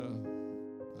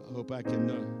Hope I can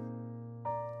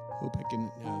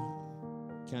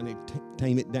kind of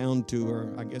tame it down to,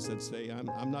 or I guess I'd say,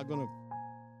 I'm not going to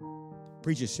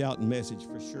preach a shouting message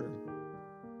for sure,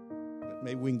 but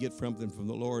maybe we can get something from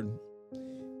the Lord.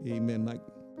 Amen. Like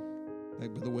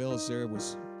Brother Wells there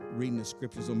was reading the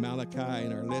scriptures of Malachi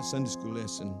in our Sunday school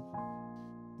lesson.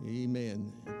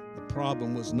 Amen. The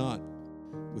problem was not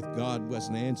with God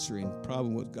wasn't answering. The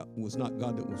problem was not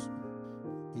God that was.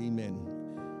 Amen.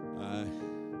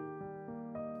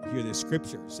 Hear the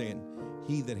scripture saying,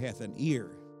 "He that hath an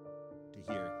ear to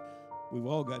hear." We've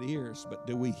all got ears, but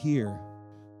do we hear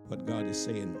what God is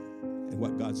saying and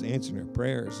what God's answering our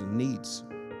prayers and needs?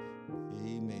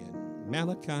 Amen.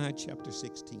 Malachi chapter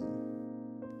 16.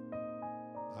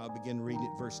 I'll begin reading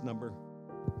at verse number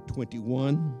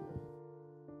 21.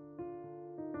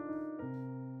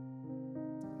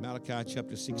 Malachi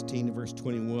chapter 16, verse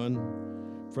 21.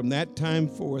 From that time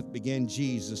forth began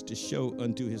Jesus to show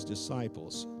unto his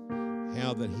disciples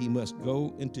how that he must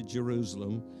go into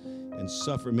Jerusalem and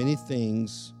suffer many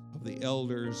things of the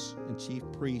elders and chief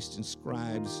priests and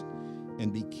scribes,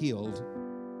 and be killed,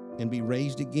 and be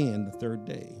raised again the third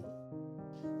day.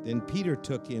 Then Peter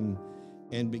took him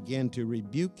and began to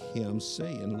rebuke him,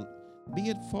 saying, Be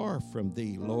it far from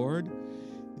thee, Lord,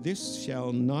 this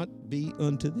shall not be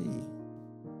unto thee.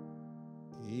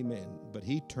 Amen. But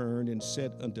he turned and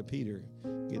said unto Peter,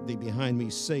 Get thee behind me,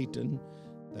 Satan,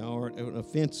 thou art an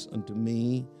offense unto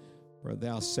me, for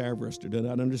thou savourest or do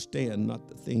not understand not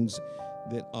the things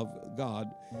that of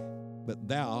God, but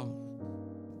thou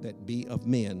that be of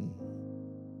men.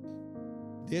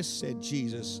 This said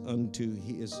Jesus unto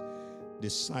his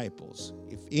disciples,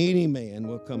 If any man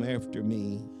will come after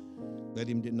me, let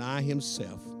him deny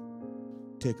himself,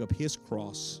 take up his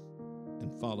cross,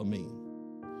 and follow me.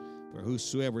 For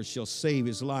whosoever shall save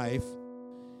his life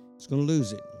is going to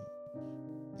lose it.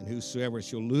 And whosoever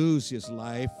shall lose his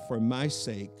life for my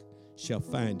sake shall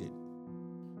find it.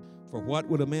 For what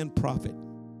would a man profit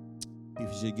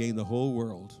if he should gain the whole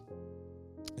world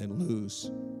and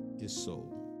lose his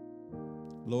soul?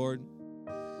 Lord,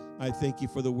 I thank you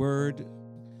for the word.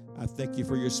 I thank you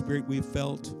for your spirit we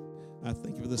felt. I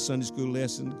thank you for the Sunday school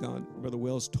lesson God, Brother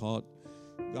Wells taught.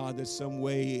 God, that some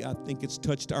way I think it's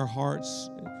touched our hearts,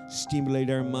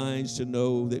 stimulated our minds to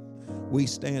know that we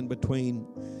stand between,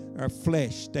 our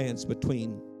flesh stands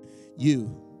between you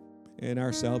and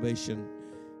our salvation.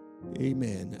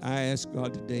 Amen. I ask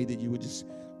God today that you would just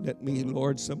let me,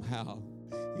 Lord, somehow,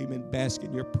 amen, bask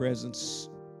in your presence,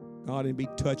 God, and be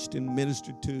touched and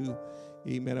ministered to.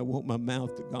 Amen. I want my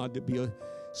mouth, God, to be a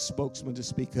spokesman to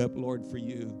speak up, Lord, for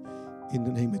you. In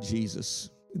the name of Jesus.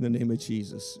 In the name of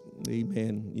Jesus.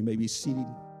 Amen. You may be seated.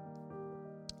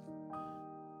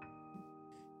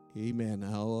 Amen.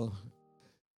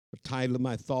 The title of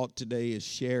my thought today is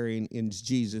Sharing in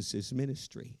Jesus'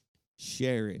 Ministry.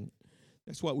 Sharing.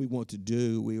 That's what we want to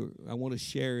do. I want to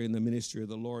share in the ministry of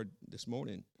the Lord this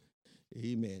morning.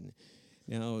 Amen.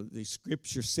 Now, the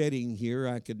scripture setting here,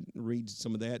 I could read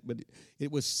some of that, but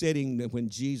it was setting that when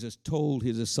Jesus told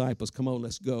his disciples, come on,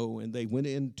 let's go, and they went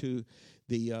into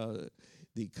the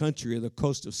country of the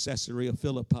coast of Caesarea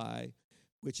Philippi,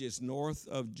 which is north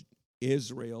of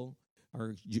Israel,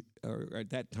 or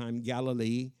at that time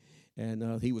Galilee,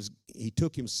 and he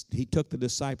took the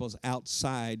disciples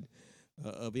outside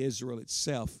of Israel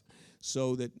itself,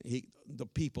 so that the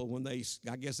people, when they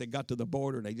got to the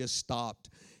border, they just stopped,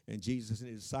 and Jesus and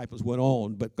his disciples went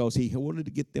on, because he wanted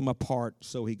to get them apart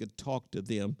so he could talk to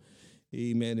them.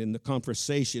 Amen. In the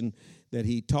conversation that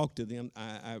he talked to them,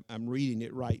 I'm reading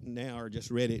it right now, or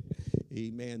just read it.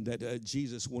 Amen. That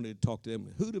Jesus wanted to talk to them.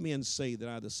 Who do men say that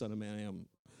I, the Son of Man, am?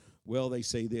 Well, they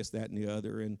say this, that, and the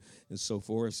other, and so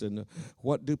forth. And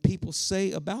what do people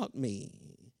say about me?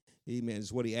 Amen.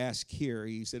 Is what he asked here.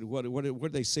 He said, "What are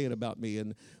they saying about me?"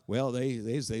 And well,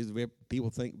 they say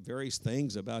people think various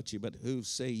things about you, but who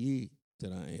say ye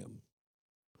that I am?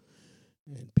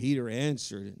 And Peter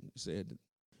answered and said,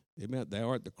 Amen. Thou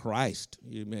art the Christ.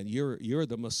 Amen. You're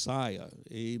the Messiah.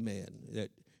 Amen.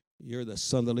 That you're the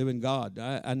Son of the living God.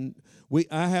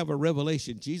 I have a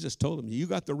revelation. Jesus told him, you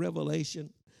got the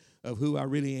revelation of who I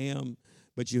really am,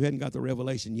 but you hadn't got the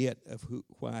revelation yet of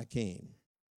why I came.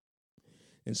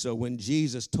 And so when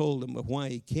Jesus told him of why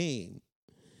he came,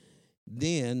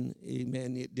 then,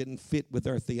 amen, it didn't fit with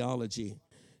our theology.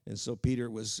 And so Peter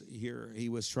was here. He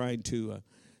was trying to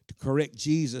correct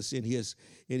Jesus in his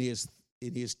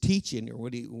teaching, or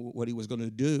what he was going to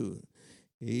do.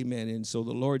 Amen. And so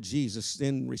the Lord Jesus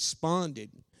then responded,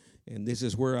 and this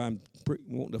is where I'm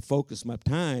wanting to focus my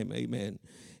time. Amen.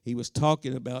 He was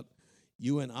talking about,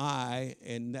 you and I,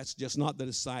 and that's just not the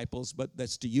disciples, but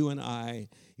that's to you and I.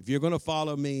 If you're going to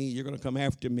follow me, you're going to come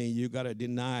after me, you got to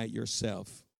deny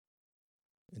yourself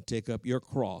and take up your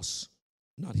cross,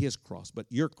 not his cross, but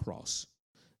your cross,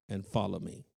 and follow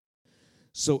me.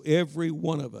 So every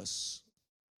one of us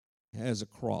has a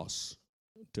cross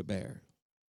to bear.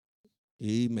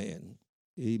 Amen.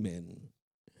 Amen.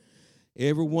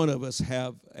 Every one of us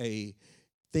have a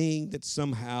thing that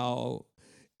somehow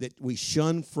that we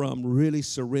shun from really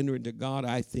surrendering to God.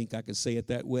 I think I could say it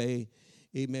that way.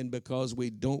 Amen. Because we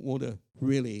don't want to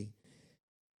really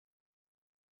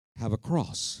have a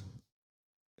cross.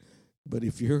 But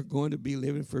if you're going to be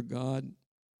living for God,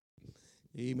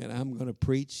 amen, I'm going to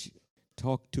preach,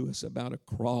 talk to us about a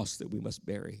cross that we must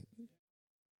bear.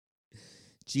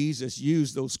 Jesus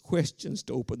used those questions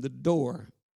to open the door,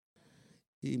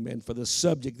 amen, for the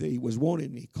subject that he was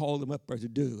wanting. He called them up there to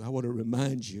do. I want to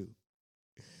remind you,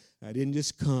 I didn't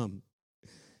just come,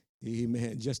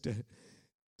 amen, just to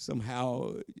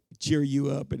somehow cheer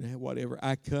you up and whatever.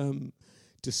 I come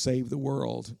to save the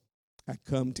world. I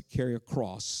come to carry a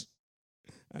cross.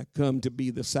 I come to be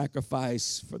the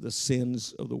sacrifice for the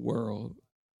sins of the world.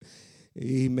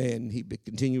 Amen. He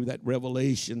continued that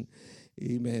revelation,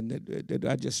 amen, that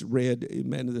I just read,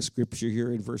 amen, of the scripture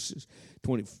here in verses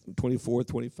 24,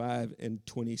 25, and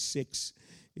 26.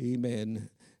 Amen.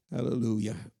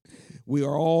 Hallelujah. We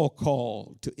are all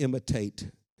called to imitate,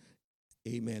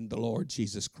 amen, the Lord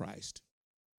Jesus Christ.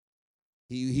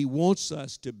 He wants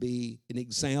us to be an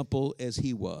example as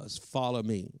he was. Follow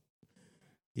me.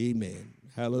 Amen.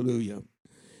 Hallelujah.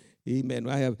 Amen.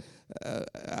 I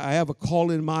have a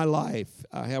call in my life.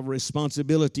 I have a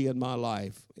responsibility in my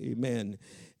life. Amen.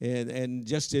 And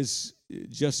just as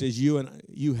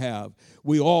you have,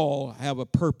 we all have a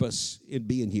purpose in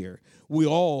being here. We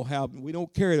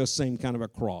don't carry the same kind of a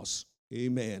cross.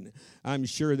 Amen. I'm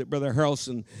sure that Brother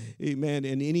Harrelson, amen,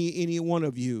 and any one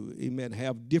of you, amen,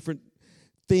 have different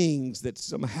things that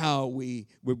somehow we've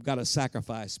got to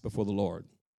sacrifice before the Lord.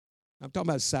 I'm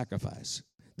talking about sacrifice.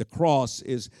 The cross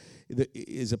is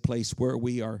a place where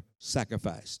we are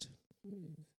sacrificed.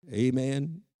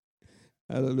 Amen.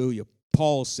 Hallelujah.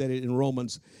 Paul said it in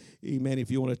Romans. Amen. If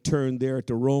you want to turn there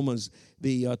to Romans,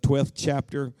 the 12th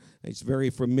chapter. It's very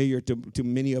familiar to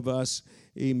many of us.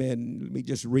 Amen. Let me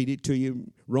just read it to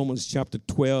you. Romans chapter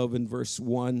 12 and verse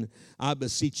 1. I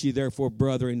beseech you, therefore,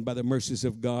 brethren, by the mercies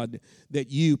of God, that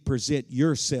you present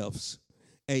yourselves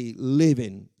a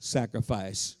living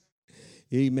sacrifice.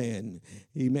 Amen.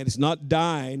 Amen. It's not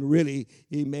dying, really,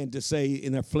 amen, to say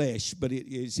in the flesh, but it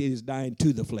is dying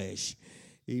to the flesh.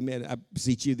 Amen. I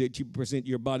beseech you that you present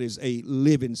your body as a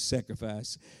living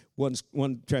sacrifice.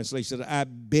 One translation says, I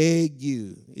beg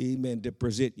you, amen, to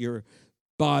present your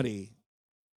body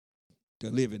to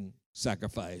living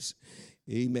sacrifice.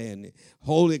 Amen.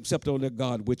 Wholly acceptable to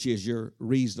God, which is your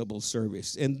reasonable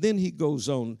service. And then he goes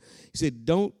on. He said,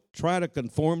 don't try to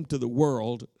conform to the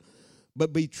world,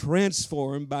 but be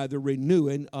transformed by the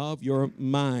renewing of your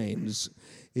minds.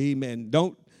 Amen.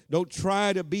 Don't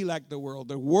try to be like the world.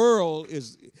 The world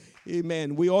is,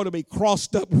 amen, we ought to be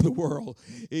crossed up with the world,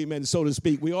 amen, so to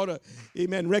speak. We ought to,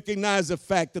 amen, recognize the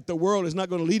fact that the world is not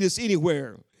going to lead us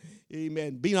anywhere.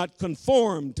 Amen. Be not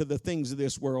conformed to the things of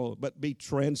this world, but be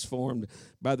transformed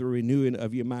by the renewing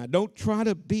of your mind. Don't try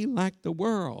to be like the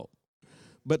world,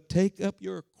 but take up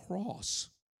your cross.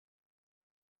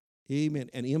 Amen.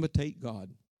 And imitate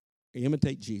God.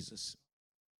 Imitate Jesus.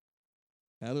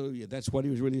 Hallelujah. That's what he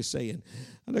was really saying.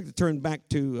 I'd like to turn back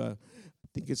to, I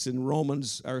think it's in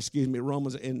Romans in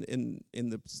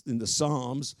the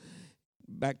Psalms,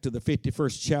 back to the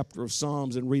 51st chapter of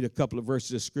Psalms and read a couple of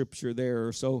verses of scripture there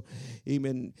or so.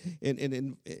 Amen.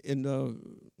 In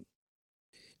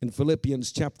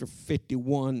Philippians chapter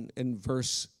 51 and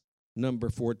verse number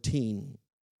 14.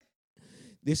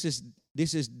 This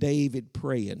is David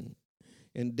praying.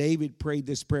 And David prayed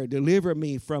this prayer, deliver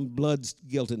me from blood's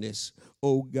guiltiness,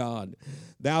 O God.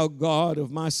 Thou God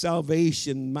of my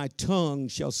salvation, my tongue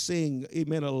shall sing,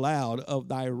 amen, aloud of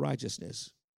thy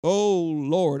righteousness. O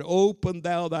Lord, open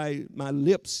thou my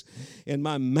lips, and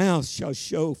my mouth shall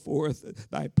show forth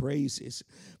thy praises.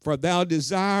 For thou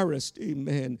desirest,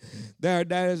 amen, thou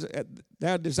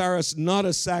desirest not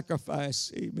a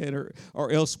sacrifice, amen,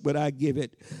 or else would I give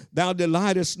it. Thou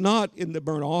delightest not in the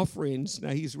burnt offerings.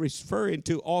 Now he's referring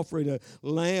to offering a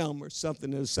lamb or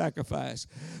something as a sacrifice.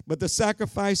 But the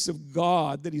sacrifice of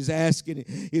God that he's asking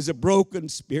is a broken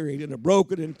spirit and a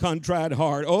broken and contrite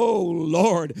heart. Oh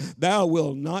Lord, thou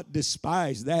wilt not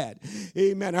despise that.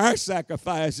 Amen. Our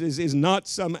sacrifices is not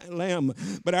some lamb,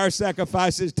 but our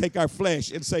sacrifices take our flesh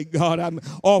and say, God, I'm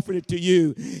offering it to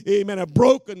you. Amen. A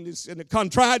brokenness and a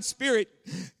contrite spirit.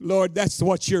 Lord, that's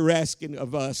what you're asking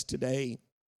of us today.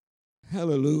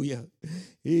 Hallelujah.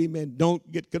 Amen.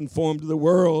 Don't get conformed to the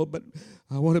world, but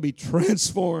I want to be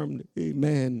transformed.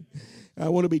 Amen. I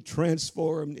want to be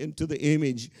transformed into the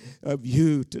image of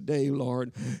you today,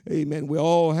 Lord. Amen. We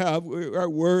all have our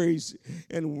worries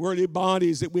and worldly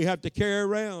bodies that we have to carry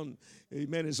around.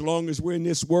 Amen. As long as we're in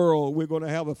this world, we're going to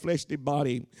have a fleshly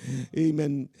body.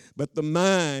 Amen. But the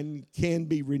mind can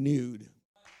be renewed.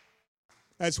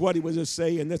 That's what he was just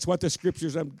saying. That's what the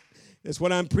scriptures, that's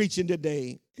what I'm preaching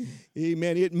today.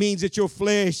 Amen. It means that your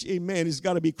flesh, amen, has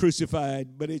got to be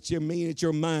crucified. But it means that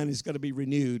your mind has got to be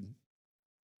renewed.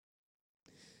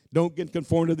 Don't get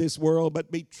conformed to this world,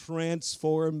 but be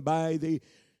transformed by the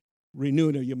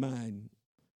renewing of your mind.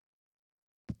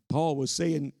 Paul was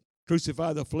saying,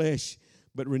 crucify the flesh,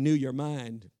 but renew your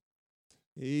mind.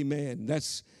 Amen.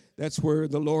 That's where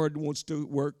the Lord wants to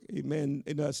work, amen,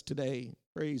 in us today.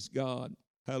 Praise God.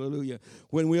 Hallelujah.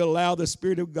 When we allow the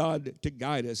Spirit of God to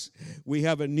guide us, we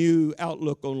have a new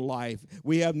outlook on life.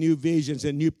 We have new visions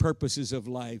and new purposes of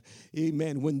life.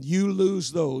 Amen. When you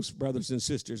lose those, brothers and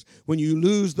sisters, when you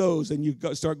lose those and you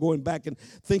start going back and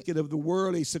thinking of the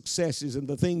worldly successes and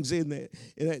the things in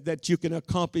that you can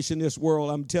accomplish in this world,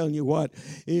 I'm telling you what,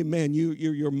 amen,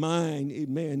 your mind,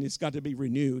 amen, it's got to be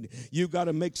renewed. You've got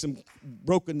to make some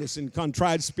brokenness and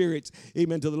contrite spirits,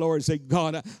 amen, to the Lord and say,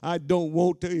 God, I don't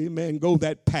want to, amen, go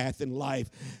that path in life.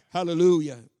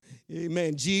 Hallelujah.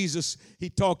 Amen. Jesus, he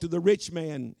talked to the rich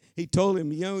man. He told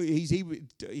him, you know, he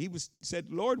said,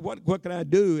 Lord, what can I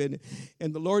do?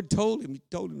 And the Lord told him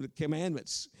the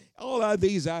commandments. All of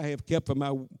these I have kept from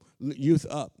my youth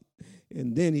up.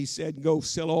 And then he said, go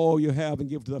sell all you have and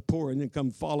give to the poor and then come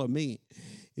follow me.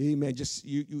 Amen. Just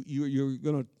you're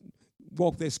going to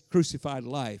walk this crucified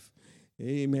life.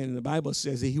 Amen. And the Bible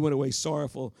says that he went away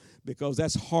sorrowful because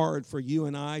that's hard for you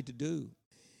and I to do.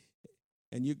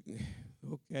 And you,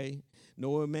 okay,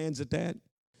 no man's at that.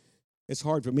 It's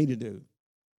hard for me to do.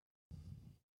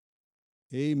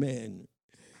 Amen.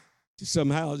 To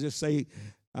somehow just say,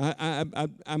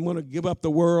 I'm going to give up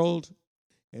the world,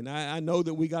 and I know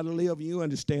that we got to live. You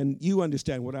understand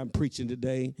what I'm preaching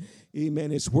today.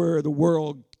 Amen. It's where the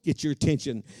world gets your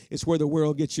attention. It's where the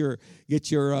world gets your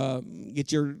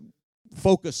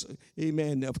focus,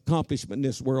 amen, of accomplishment in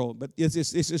this world. But this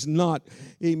is not,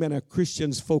 amen, a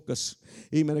Christian's focus.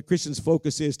 Amen. A Christian's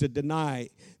focus is to deny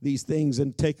these things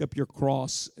and take up your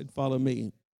cross and follow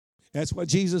me. That's what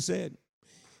Jesus said.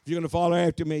 If you're going to follow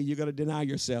after me, you're going to deny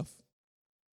yourself.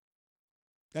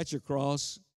 That's your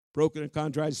cross. Broken and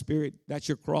contrite spirit, that's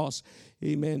your cross.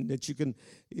 Amen. That you can,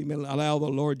 amen, allow the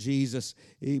Lord Jesus,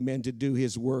 amen, to do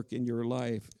his work in your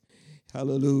life.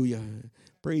 Hallelujah.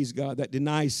 Praise God. That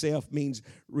deny self means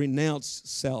renounce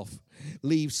self,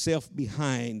 leave self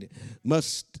behind,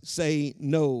 must say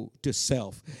no to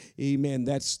self. Amen.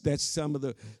 That's some of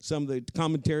the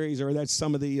commentaries, or that's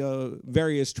some of the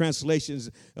various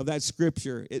translations of that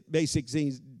scripture. It basically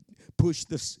means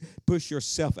push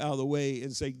yourself out of the way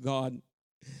and say, God,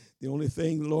 the only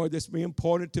thing, Lord, that's very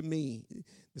important to me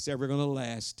that's ever going to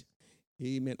last.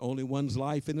 Amen. Only one's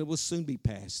life, and it will soon be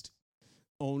past.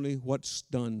 Only what's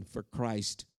done for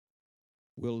Christ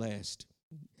will last.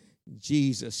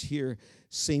 Jesus here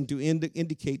seemed to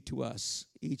indicate to us,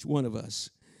 each one of us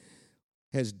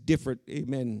has different,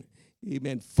 amen,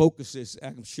 focuses.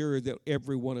 I'm sure that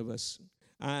every one of us,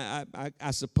 I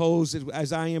suppose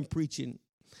as I am preaching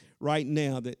right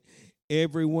now, that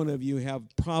every one of you have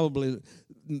probably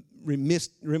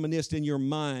reminisced in your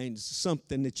minds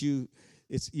something that you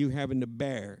having to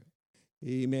bear,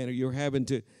 amen, or you're having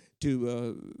to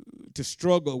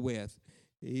struggle with,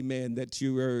 amen. That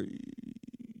your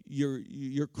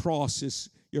cross is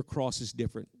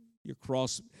different. Your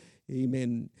cross,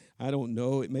 amen. I don't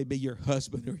know. It may be your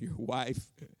husband or your wife,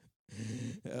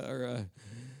 or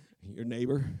your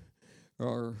neighbor,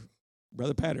 or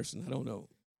Brother Patterson. I don't know,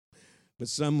 but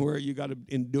somewhere you got to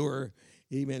endure,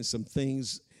 amen, some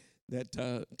things that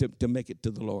to make it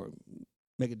to the Lord,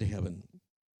 make it to heaven.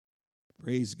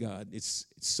 Praise God. It's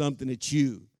something that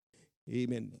you,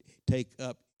 amen, take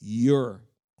up your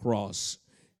cross.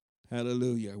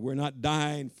 Hallelujah. We're not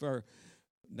dying,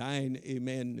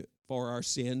 amen, for our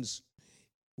sins.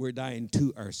 We're dying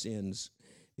to our sins.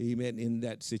 Amen, in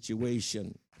that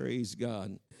situation. Praise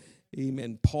God.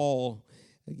 Amen. Paul,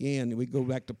 again, we go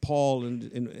back to Paul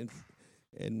in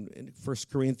 1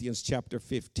 Corinthians chapter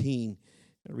 15.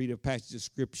 I read a passage of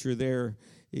scripture there.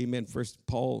 Amen. First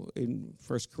Paul in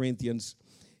 1 Corinthians,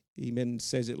 amen,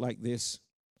 says it like this.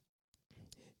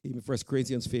 Even 1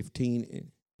 Corinthians 15,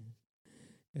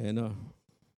 and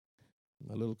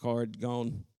my little card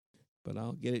gone, but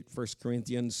I'll get it. 1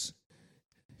 Corinthians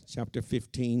chapter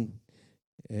 15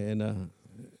 and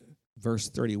verse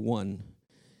 31.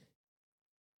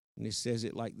 And it says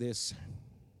it like this.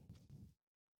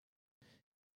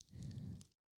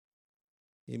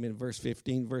 Amen. Verse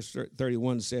 15, verse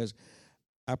 31 says,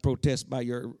 I protest by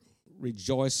your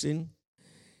rejoicing,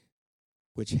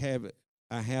 which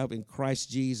I have in Christ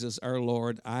Jesus our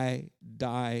Lord, I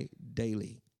die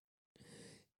daily.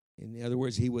 In other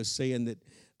words, he was saying that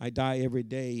I die every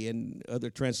day. And other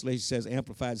translation says,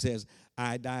 Amplified says,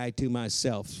 I die to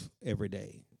myself every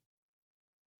day.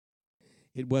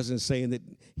 It wasn't saying that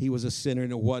he was a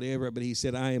sinner or whatever, but he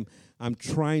said, I'm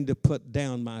trying to put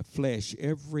down my flesh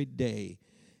every day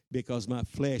because my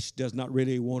flesh does not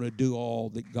really want to do all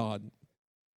that God.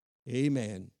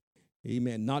 Amen.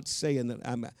 Amen. Not saying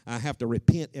that I have to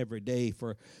repent every day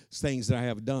for things that I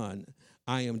have done.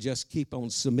 I am just keep on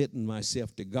submitting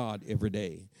myself to God every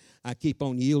day. I keep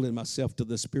on yielding myself to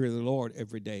the Spirit of the Lord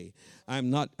every day.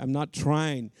 I'm not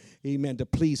trying, amen, to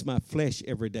please my flesh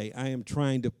every day. I am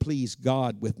trying to please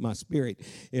God with my spirit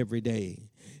every day.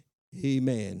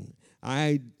 Amen.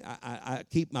 I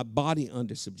keep my body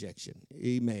under subjection.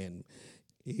 Amen.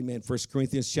 Amen. 1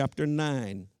 Corinthians chapter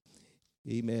 9.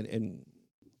 Amen. And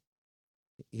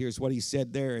here's what he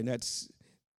said there, and that's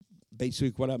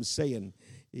basically what I'm saying.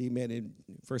 Amen. In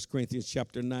 1 Corinthians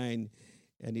chapter 9,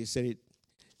 and he said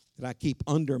that I keep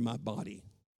under my body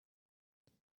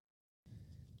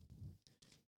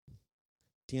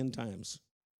 10 times.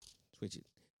 Switch it.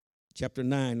 Chapter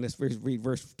 9, let's read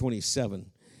verse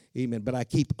 27. Amen. But I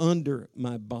keep under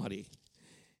my body,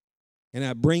 and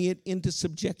I bring it into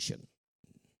subjection,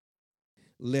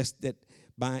 lest that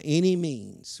by any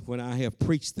means, when I have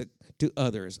preached to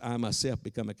others, I myself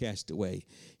become a castaway.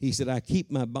 He said, I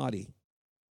keep my body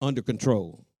under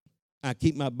control. I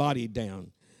keep my body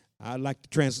down. I like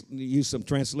to use some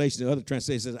translations. Other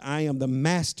translations, I am the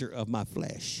master of my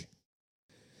flesh.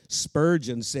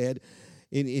 Spurgeon said,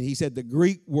 and he said the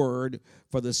Greek word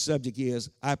for the subject is,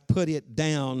 I put it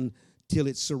down till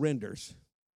it surrenders.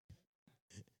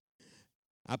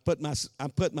 I put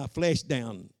my flesh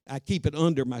down. I keep it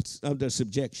under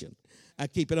subjection. I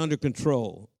keep it under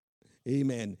control.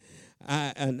 Amen.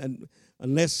 And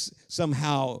unless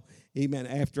somehow, amen,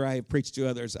 after I have preached to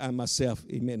others, I myself,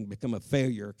 amen, become a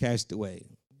failure, castaway.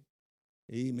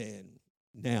 Amen.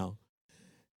 Now,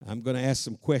 I'm going to ask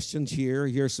some questions here.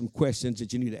 Here's some questions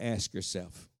that you need to ask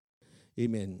yourself.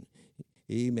 Amen.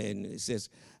 Amen. It says,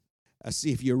 I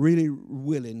see if you're really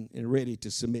willing and ready to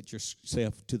submit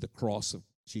yourself to the cross of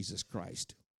Jesus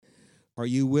Christ. Are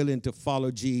you willing to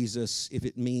follow Jesus if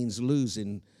it means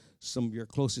losing some of your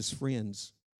closest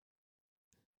friends?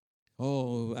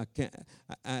 Oh, I can't.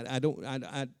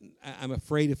 I'm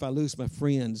afraid if I lose my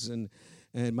friends and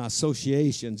my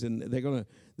associations, and they're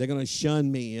gonna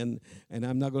shun me, and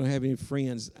I'm not gonna have any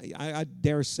friends. I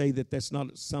dare say that that's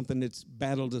not something that's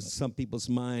battled in some people's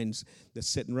minds that's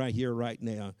sitting right here, right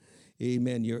now.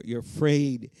 Amen. You're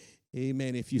afraid.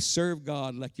 Amen. If you serve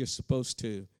God like you're supposed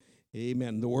to,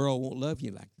 amen, the world won't love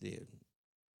you like they did.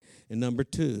 And number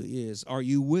 2 is, are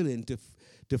you willing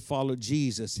to follow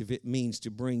Jesus if it means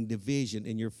to bring division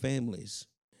in your families?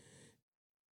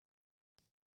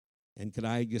 And could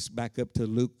I just back up to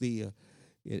Luke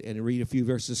and read a few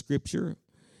verses of Scripture?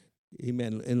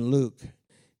 Amen. In Luke,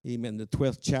 amen, the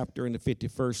 12th chapter and the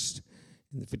 51st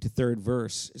and the 53rd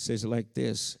verse, it says it like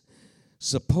this.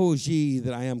 Suppose ye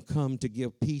that I am come to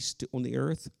give peace on the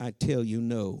earth? I tell you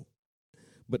no,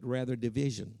 but rather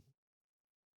division.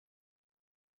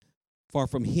 For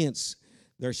from hence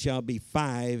there shall be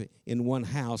 5 in one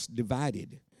house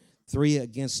divided, 3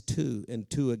 against 2, and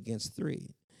 2 against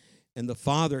 3. And the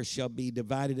father shall be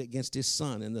divided against his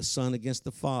son, and the son against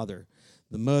the father,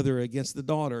 the mother against the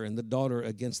daughter, and the daughter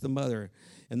against the mother,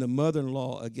 and the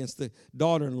mother-in-law against the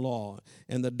daughter-in-law,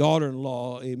 and the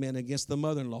daughter-in-law, amen, against the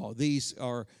mother-in-law. These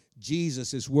are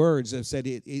Jesus' words that said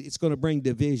it's going to bring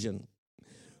division.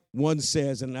 One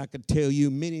says, and I could tell you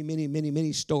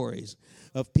many stories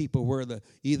of people where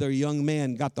either a young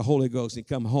man got the Holy Ghost and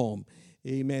come home,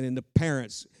 amen, and the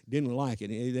parents didn't like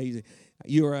it.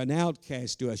 You're an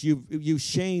outcast to us. You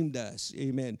shamed us,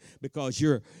 amen, because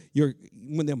you're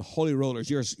one of them holy rollers.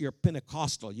 You're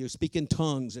Pentecostal. You speak in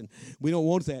tongues, and we don't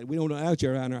want that. We don't want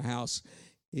you around our house,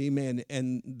 amen.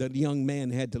 And the young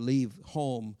man had to leave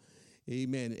home,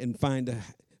 amen, and find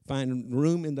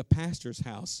room in the pastor's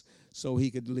house so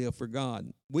he could live for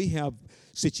God. We have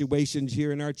situations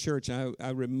here in our church.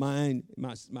 I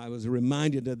was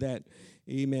reminded of that,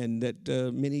 amen,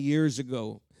 that many years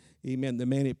ago. Amen. The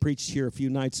man that preached here a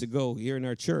few nights ago here in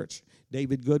our church,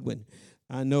 David Goodwin.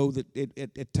 I know that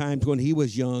at times when he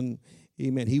was young,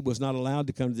 amen, he was not allowed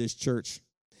to come to this church.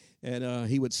 and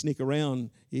he would sneak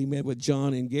around, amen, with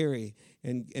John and Gary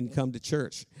and come to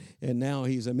church. And now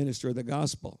he's a minister of the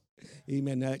gospel.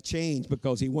 Amen. That changed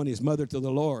because he won his mother to the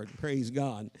Lord. Praise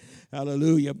God.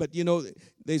 Hallelujah. But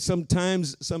they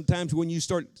sometimes when you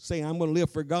start saying, I'm going to live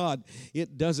for God,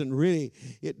 it doesn't really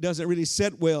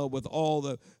set well with all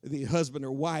the husband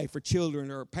or wife or children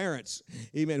or parents.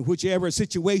 Amen. Whichever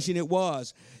situation it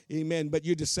was. Amen. But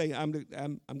you just say, I'm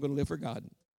going to live for God.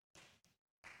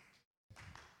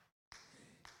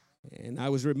 And I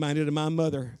was reminded of my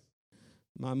mother.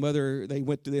 My mother, they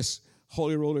went to this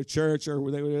Holy Roller Church,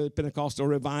 or they were at Pentecostal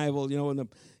revival,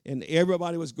 and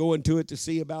everybody was going to it to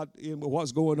see about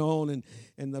what's going on,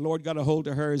 and the Lord got a hold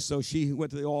of her, so she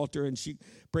went to the altar and she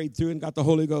prayed through and got the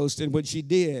Holy Ghost, and when she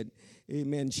did,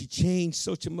 amen, she changed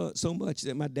so much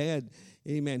that my dad,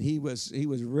 amen, he was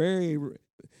very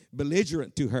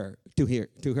belligerent to her,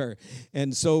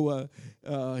 and so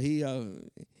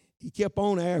he kept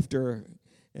on after her,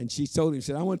 and she told him, she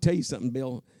said, I want to tell you something,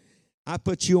 Bill. I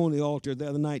put you on the altar the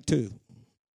other night too.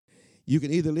 You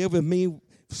can either live with me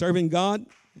serving God,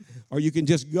 or you can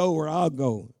just go where I'll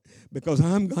go, because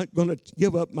I'm not going to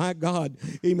give up my God,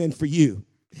 amen, for you.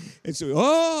 And so,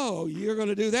 oh, you're going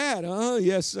to do that, huh?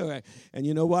 Yes, sir. And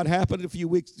you know what happened a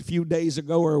few days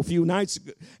ago, or a few nights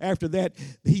ago, after that,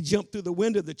 he jumped through the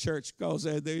window of the church, because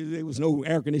there was no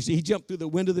air conditioning. He jumped through the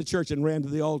window of the church and ran to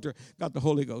the altar, got the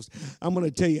Holy Ghost. I'm going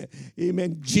to tell you,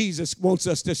 amen, Jesus wants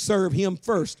us to serve him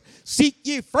first. Seek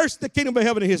ye first the kingdom of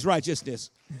heaven and his righteousness.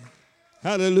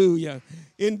 Hallelujah.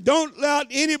 And don't let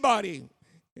anybody,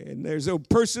 and there's a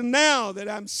person now that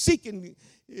I'm seeking.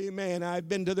 Amen. I've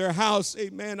been to their house,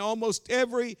 amen, almost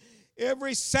every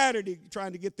Saturday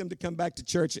trying to get them to come back to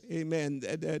church, amen.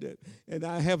 And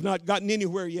I have not gotten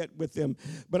anywhere yet with them.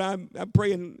 But I'm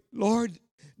praying, Lord,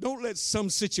 don't let some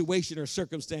situation or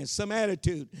circumstance, some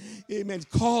attitude, amen,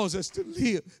 cause us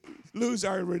to lose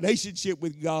our relationship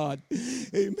with God.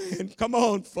 Amen. Come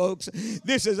on, folks.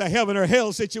 This is a heaven or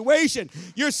hell situation.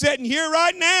 You're sitting here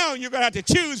right now, and you're going to have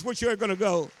to choose which you're going to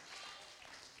go.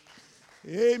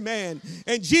 Amen.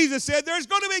 And Jesus said there's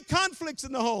going to be conflicts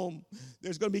in the home.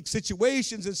 There's going to be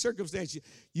situations and circumstances.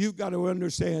 You've got to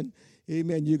understand,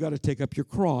 amen, you've got to take up your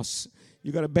cross.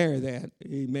 You've got to bear that.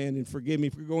 Amen. And forgive me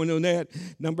for going on that.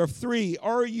 Number 3,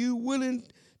 are you willing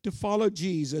to follow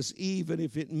Jesus even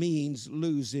if it means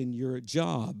losing your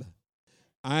job?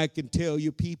 I can tell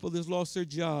you people that's lost their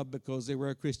job because they were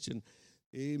a Christian.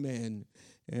 Amen.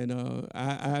 And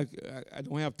I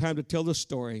don't have time to tell the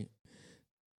story.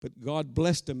 But God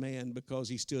blessed a man because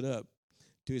he stood up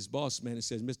to his boss man and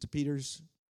says, Mr. Peters,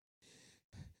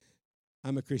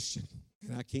 I'm a Christian,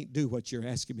 and I can't do what you're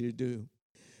asking me to do.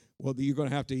 Well, you're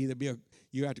going to have to either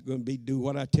do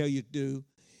what I tell you to do,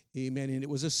 amen, and it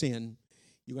was a sin.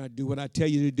 You're going to do what I tell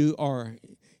you to do, or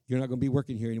you're not going to be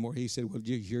working here anymore. He said, well,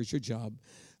 here's your job.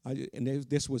 And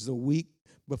this was the week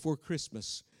before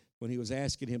Christmas when he was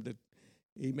asking him to,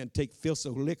 amen, take filths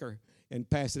of liquor and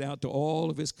pass it out to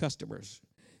all of his customers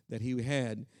that he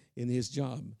had in his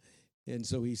job. And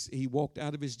so he walked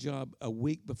out of his job a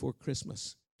week before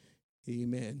Christmas.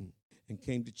 Amen. And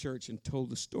came to church and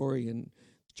told the story, and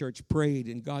the church prayed,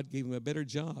 and God gave him a better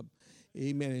job.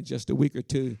 Amen. In just a week or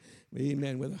two.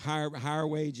 Amen. With higher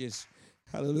wages.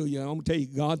 Hallelujah. I'm going to tell you,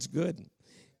 God's good.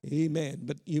 Amen.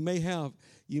 But you may have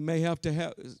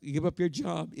to give up your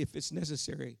job if it's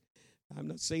necessary. I'm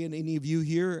not saying any of you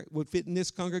here would fit in this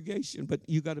congregation, but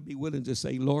you got to be willing to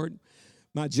say, Lord,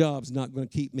 my job's not going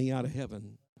to keep me out of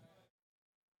heaven.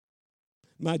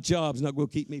 My job's not going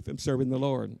to keep me from serving the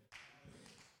Lord.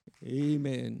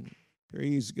 Amen.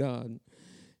 Praise God.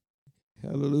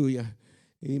 Hallelujah.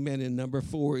 Amen. And number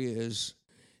 4 is,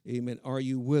 amen, are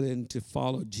you willing to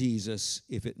follow Jesus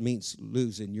if it means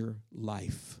losing your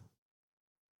life?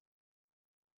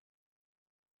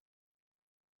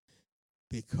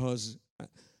 Because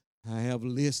I have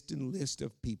list and list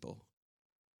of people,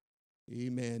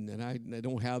 amen, and I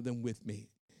don't have them with me,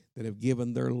 that have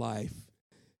given their life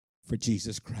for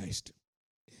Jesus Christ.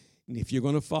 And if you're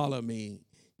going to follow me,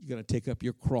 you're going to take up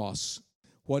your cross,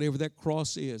 whatever that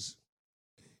cross is.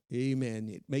 Amen.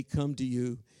 It may come to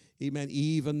you, amen,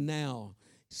 even now.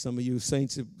 Some of you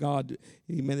saints of God,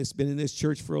 amen, it's been in this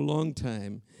church for a long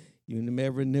time. You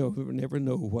never know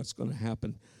what's going to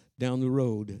happen down the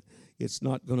road. It's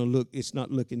not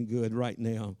looking good right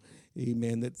now.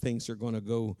 Amen. That things are going to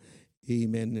go,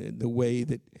 amen, the way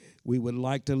that we would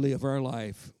like to live our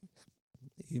life.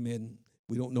 Amen.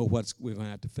 We don't know what we're going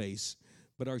to have to face.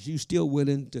 But are you still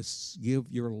willing to give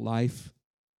your life?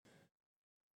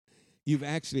 You've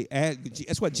actually asked,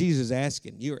 that's what Jesus is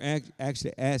asking.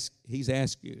 He's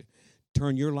asking you to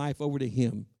turn your life over to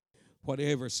him.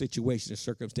 whatever situation or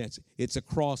circumstance. It's a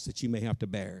cross that you may have to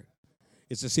bear.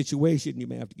 It's a situation you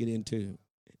may have to get into.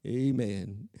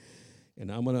 Amen.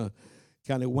 And I'm going to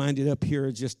kind of wind it up here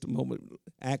in just a moment.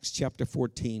 Acts chapter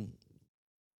 14.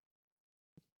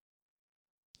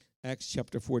 Acts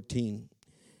chapter 14.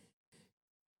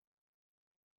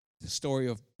 The story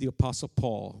of the Apostle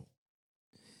Paul.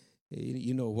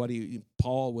 You know what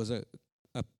Paul was a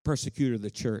persecutor of the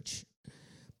church.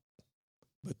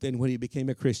 But then when he became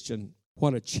a Christian,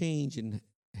 what a change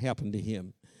happened to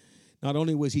him. Not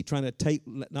only was he trying to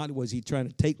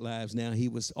take lives, now he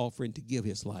was offering to give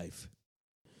his life.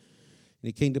 And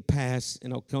it came to pass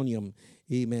in Iconium,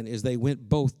 amen, as they went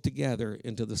both together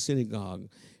into the synagogue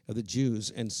of the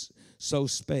Jews, and so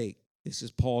spake, this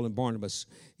is Paul and Barnabas,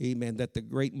 amen, that the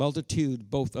great multitude,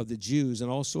 both of the Jews and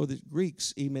also the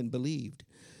Greeks, amen, believed.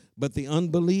 But the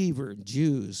unbeliever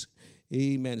Jews,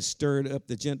 amen, stirred up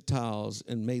the Gentiles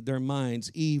and made their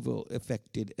minds evil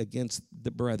affected against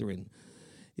the brethren.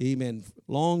 Amen.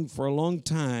 For a long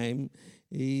time,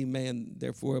 amen,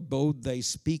 therefore abode they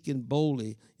speaking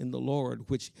boldly in the Lord,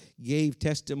 which gave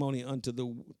testimony unto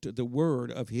the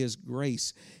word of his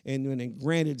grace, and when it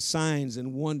granted signs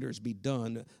and wonders be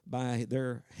done by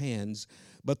their hands.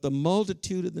 But the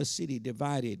multitude of the city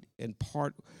divided, and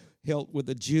part held with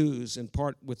the Jews and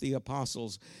part with the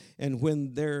apostles. And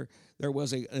when there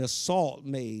was an assault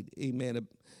made, amen,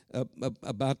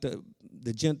 about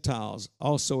the Gentiles,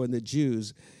 also in the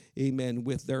Jews, amen,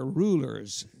 with their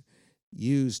rulers,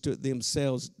 used to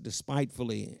themselves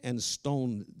despitefully and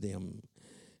stoned them.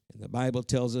 And the Bible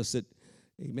tells us that,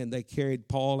 amen, they carried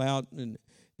Paul out and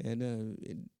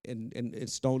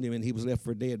stoned him, and he was left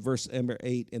for dead. Verse number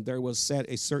 8, and there was sat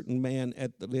a certain man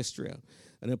at the Lystra,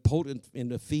 an impotent in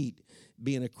the feet,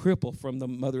 being a cripple from the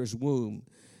mother's womb.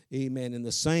 Amen. And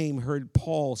the same heard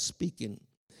Paul speaking,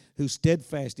 who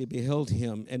steadfastly beheld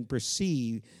him and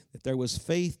perceived that there was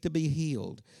faith to be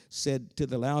healed, said to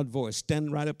the loud voice,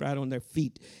 stand right upright on their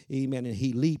feet. Amen. And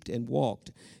he leaped and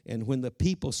walked. And when the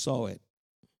people saw it,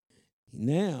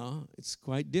 now it's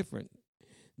quite different.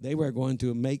 They were going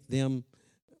to make them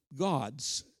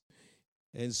gods.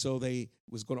 And so they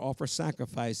was going to offer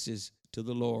sacrifices to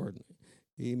the Lord.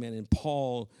 Amen. And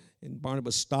Paul and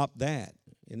Barnabas stopped that.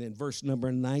 And in verse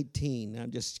number 19, I'm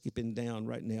just skipping down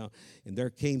right now. And there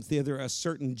came thither a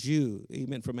certain Jew,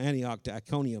 amen, from Antioch to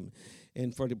Iconium,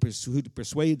 and who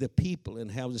persuaded the people, and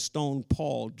how to stone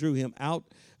Paul, drew him out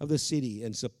of the city,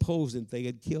 and supposed that they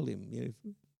had killed him. You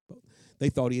know, they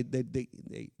thought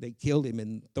they killed him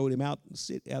and threw him out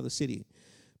of the city.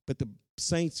 But the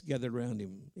saints gathered around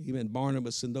him, even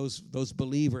Barnabas and those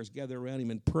believers gathered around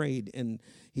him and prayed, and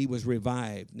he was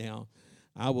revived. Now,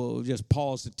 I will just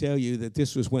pause to tell you that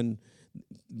this was when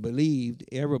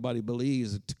everybody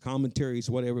believes, commentaries,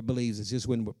 whatever believes, it's just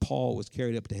when Paul was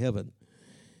carried up to heaven.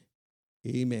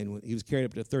 Amen. When he was carried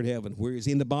up to the third heaven. Where is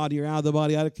he in the body or out of the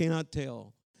body, I cannot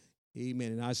tell.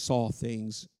 Amen. And I saw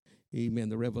things, amen,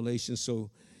 the revelation.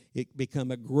 So it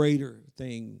became a greater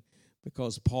thing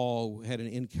because Paul had an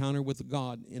encounter with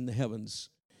God in the heavens.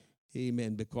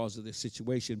 Amen. Because of this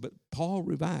situation. But Paul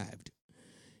revived.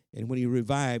 And when he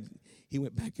revived, he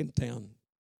went back in town.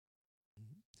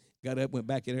 Got up, went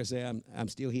back in there and said, I'm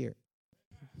still here.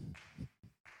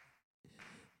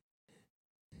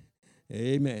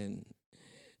 Amen.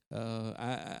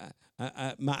 I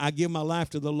give my life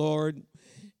to the Lord,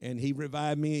 and he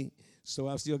revived me, so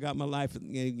I've still got my life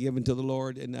given to the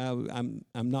Lord, and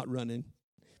I'm not running.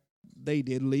 They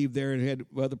did leave there and had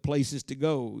other places to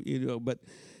go, but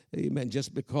amen,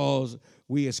 just because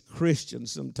we as Christians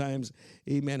sometimes,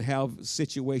 amen, have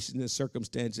situations and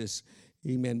circumstances,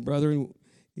 amen, brethren,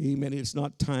 amen, it's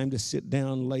not time to sit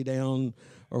down, lay down,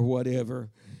 or whatever.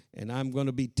 And I'm going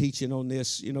to be teaching on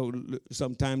this,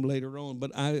 sometime later on,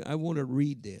 but I want to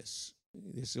read this.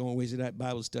 This is the only way that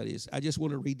Bible study is. I just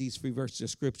want to read these 3 verses of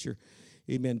Scripture,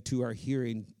 amen, to our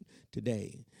hearing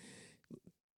today.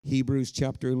 Hebrews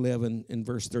chapter 11 and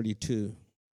verse 32.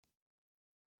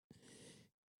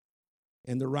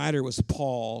 And the writer was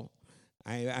Paul,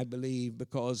 I believe,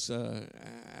 because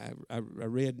I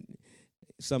read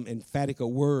some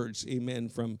emphatical words, amen,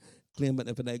 from Clement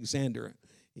of Alexander,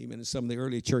 amen, and some of the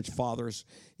early church fathers,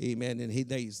 amen, and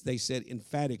they said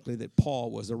emphatically that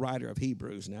Paul was the writer of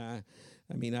Hebrews. Now,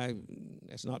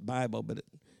 that's not Bible, but it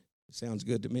sounds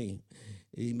good to me,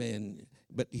 amen.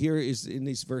 But here is in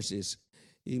these verses,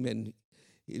 amen,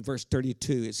 in verse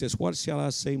 32, it says, what shall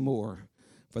I say more?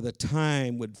 For the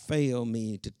time would fail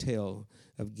me to tell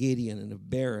of Gideon and of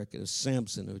Barak and of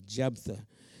Samson, of Jephthah,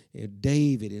 and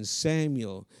David and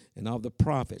Samuel, and of the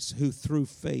prophets who through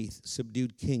faith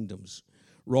subdued kingdoms,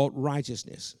 wrought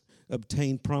righteousness,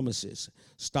 obtain promises,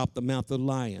 stop the mouth of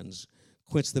lions,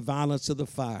 quench the violence of the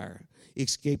fire,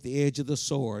 escape the edge of the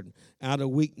sword, out of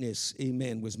weakness,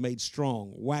 amen, was made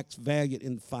strong, waxed valiant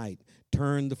in fight,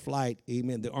 turned the flight,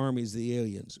 amen, the armies of the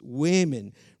aliens.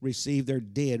 Women received their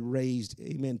dead raised,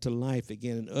 amen, to life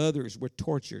again, and others were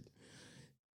tortured.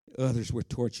 Others were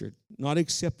tortured, not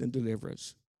accepting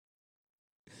deliverance,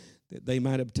 that they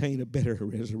might obtain a better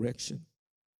resurrection.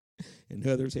 And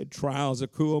others had trials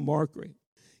of cruel mockery.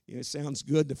 It sounds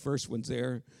good, the first one's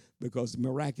there, because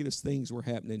miraculous things were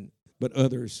happening, but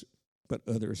others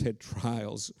had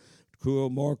trials, cruel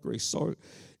mockery,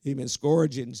 even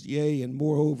scourgings, yea, and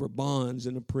moreover bonds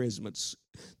and imprisonments.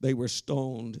 They were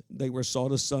stoned, they were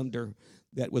sawed asunder.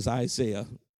 That was Isaiah,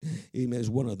 amen, is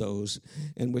one of those.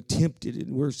 And were tempted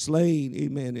and were slain,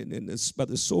 amen, by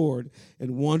the sword,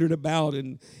 and wandered about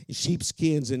in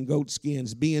sheepskins and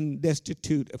goatskins, being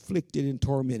destitute, afflicted, and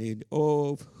tormented,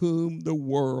 of whom the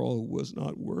world was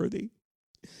not worthy.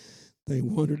 They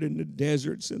wandered in the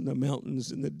deserts and the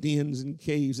mountains and the dens and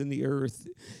caves in the earth.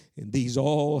 And these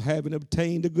all, having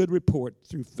obtained a good report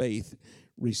through faith,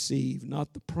 received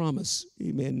not the promise,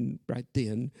 amen, right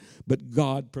then, but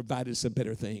God provided some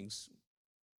better things.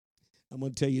 I'm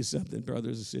going to tell you something,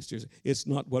 brothers and sisters. It's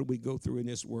not what we go through in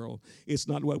this world. It's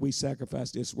not what we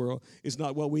sacrifice in this world. It's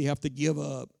not what we have to give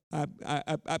up.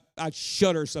 I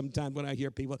shudder sometimes when I hear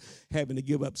people having to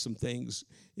give up some things,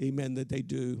 amen, that they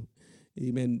do.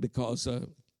 Amen, because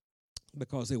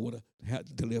they want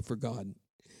to live for God.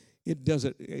 It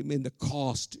doesn't, amen, the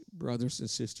cost, brothers and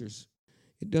sisters,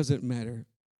 it doesn't matter.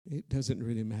 It doesn't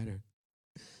really matter.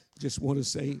 Just want to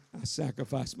say, I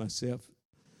sacrifice myself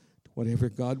to whatever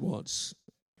God wants.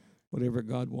 Whatever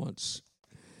God wants.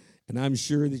 And I'm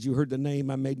sure that you heard the name.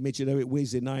 I made mention of it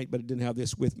Wednesday night, but I didn't have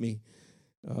this with me.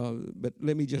 But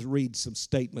let me just read some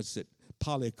statements that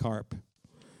Polycarp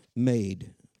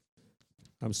made.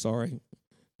 I'm sorry,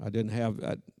 I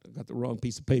got the wrong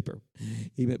piece of paper.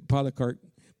 Even Polycarp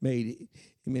made,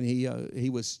 he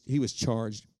was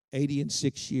charged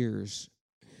 86 years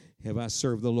have I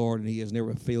served the Lord, and he has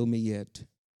never failed me yet.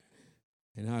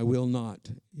 And I will not,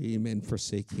 amen,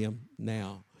 forsake him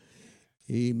now.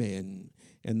 Amen.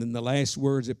 And then the last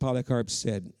words that Polycarp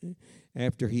said,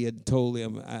 after he had told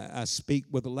them, I speak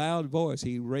with a loud voice,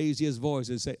 he raised his voice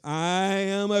and said, I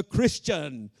am a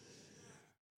Christian,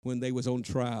 when they was on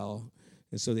trial.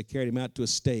 And so they carried him out to a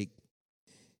stake.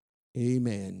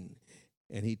 Amen.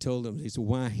 And he told them, he said,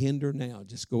 why hinder now?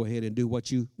 Just go ahead and do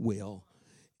what you will.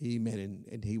 Amen.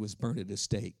 And he was burned at the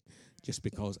stake just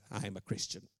because I am a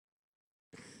Christian.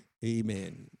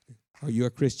 Amen. Are you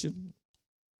a Christian?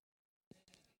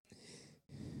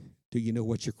 Do you know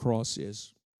what your cross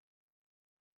is?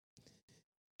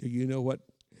 Do you know what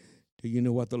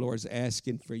the Lord's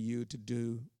asking for you to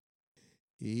do?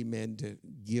 Amen. To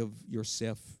give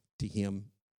yourself to him.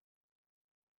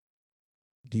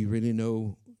 Do you really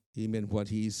know, amen, what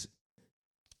he's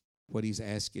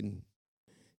asking?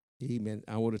 Amen.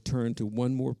 I want to turn to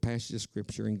one more passage of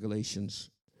scripture in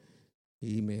Galatians.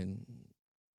 Amen.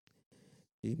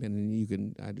 Amen.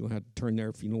 And I don't have to turn there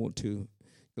if you don't want to.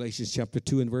 Galatians chapter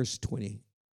 2 and verse 20.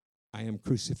 I am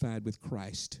crucified with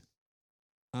Christ.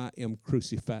 I am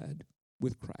crucified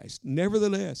with Christ.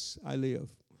 Nevertheless, I live.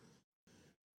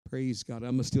 Praise God.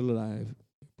 I'm still alive.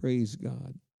 Praise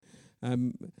God.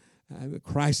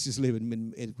 Christ is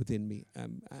living within me.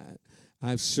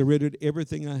 I've surrendered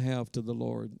everything I have to the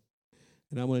Lord.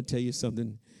 And I want to tell you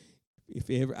something. If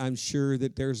ever, I'm sure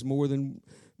that there's more than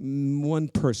one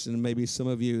person, maybe some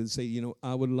of you, that say,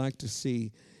 I would like to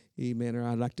see, amen, or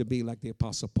I'd like to be like the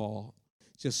Apostle Paul.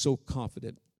 Just so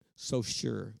confident, so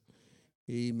sure.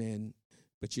 Amen.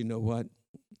 But you know what?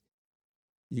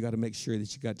 You got to make sure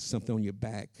that you got something on your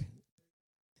back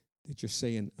that you're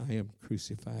saying, I am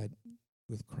crucified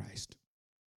with Christ.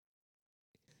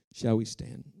 Shall we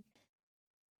stand?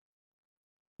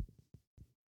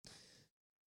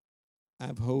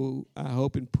 I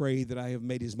hope and pray that I have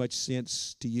made as much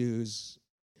sense to you as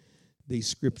these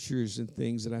scriptures and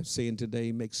things that I'm saying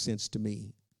today make sense to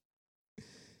me.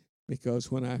 Because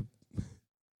when I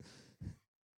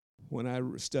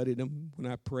studied them,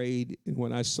 when I prayed, and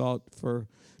when I sought for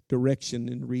direction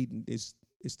in reading this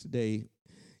today,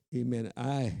 amen,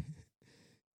 I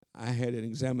had an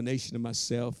examination of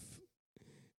myself,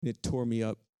 and it tore me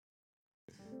up.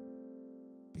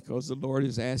 Because the Lord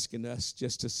is asking us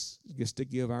just to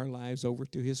give our lives over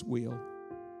to his will.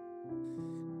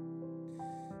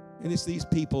 And it's these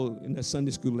people in the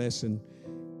Sunday school lesson,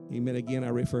 amen, again, I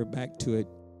refer back to it.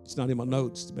 It's not in my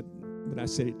notes, but I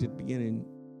said it at the beginning.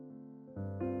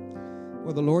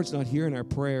 Well, the Lord's not hearing our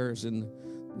prayers, and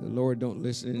the Lord don't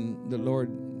listen. The Lord,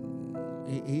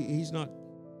 He's not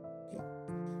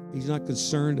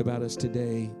concerned about us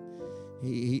today.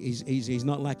 He's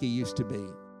not like he used to be.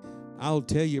 I'll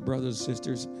tell you, brothers and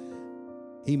sisters,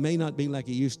 he may not be like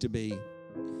he used to be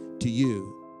to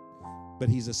you, but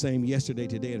he's the same yesterday,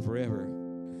 today, and forever.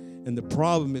 And the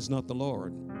problem is not the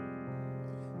Lord.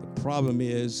 The problem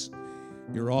is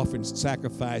you're offering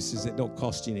sacrifices that don't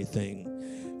cost you anything.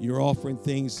 You're offering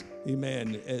things,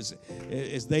 amen, as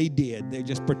they did. They're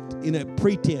just in a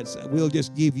pretense. We'll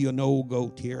just give you an old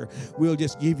goat here. We'll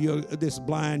just give you this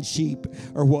blind sheep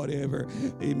or whatever,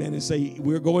 amen, and say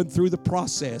we're going through the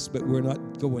process, but we're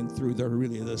not going through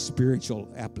the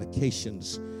spiritual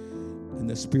applications and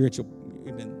the spiritual,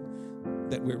 amen,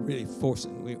 that we're really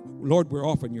forcing. Lord, we're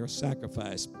offering your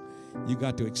sacrifice. You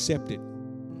got to accept it.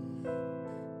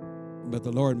 But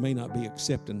the Lord may not be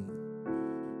accepting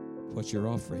what you're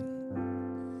offering.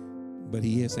 But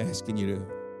he is asking you to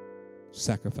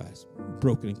sacrifice.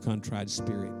 Broken and contrite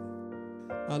spirit.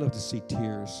 I love to see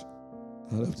tears.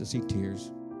 I love to see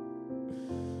tears.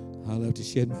 I love to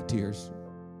shed my tears.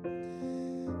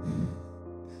 And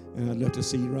I'd love to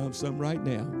see some right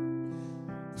now.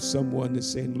 Someone that's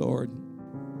saying, Lord,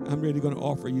 I'm really going to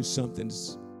offer you something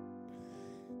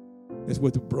that's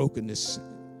with the brokenness.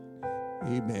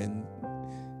 Amen.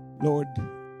 Lord,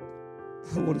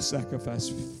 I want to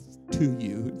sacrifice to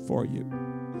you and for you.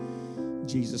 In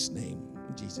Jesus' name.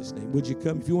 In Jesus' name. Would you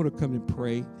come? If you want to come and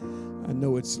pray, I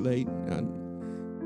know it's late.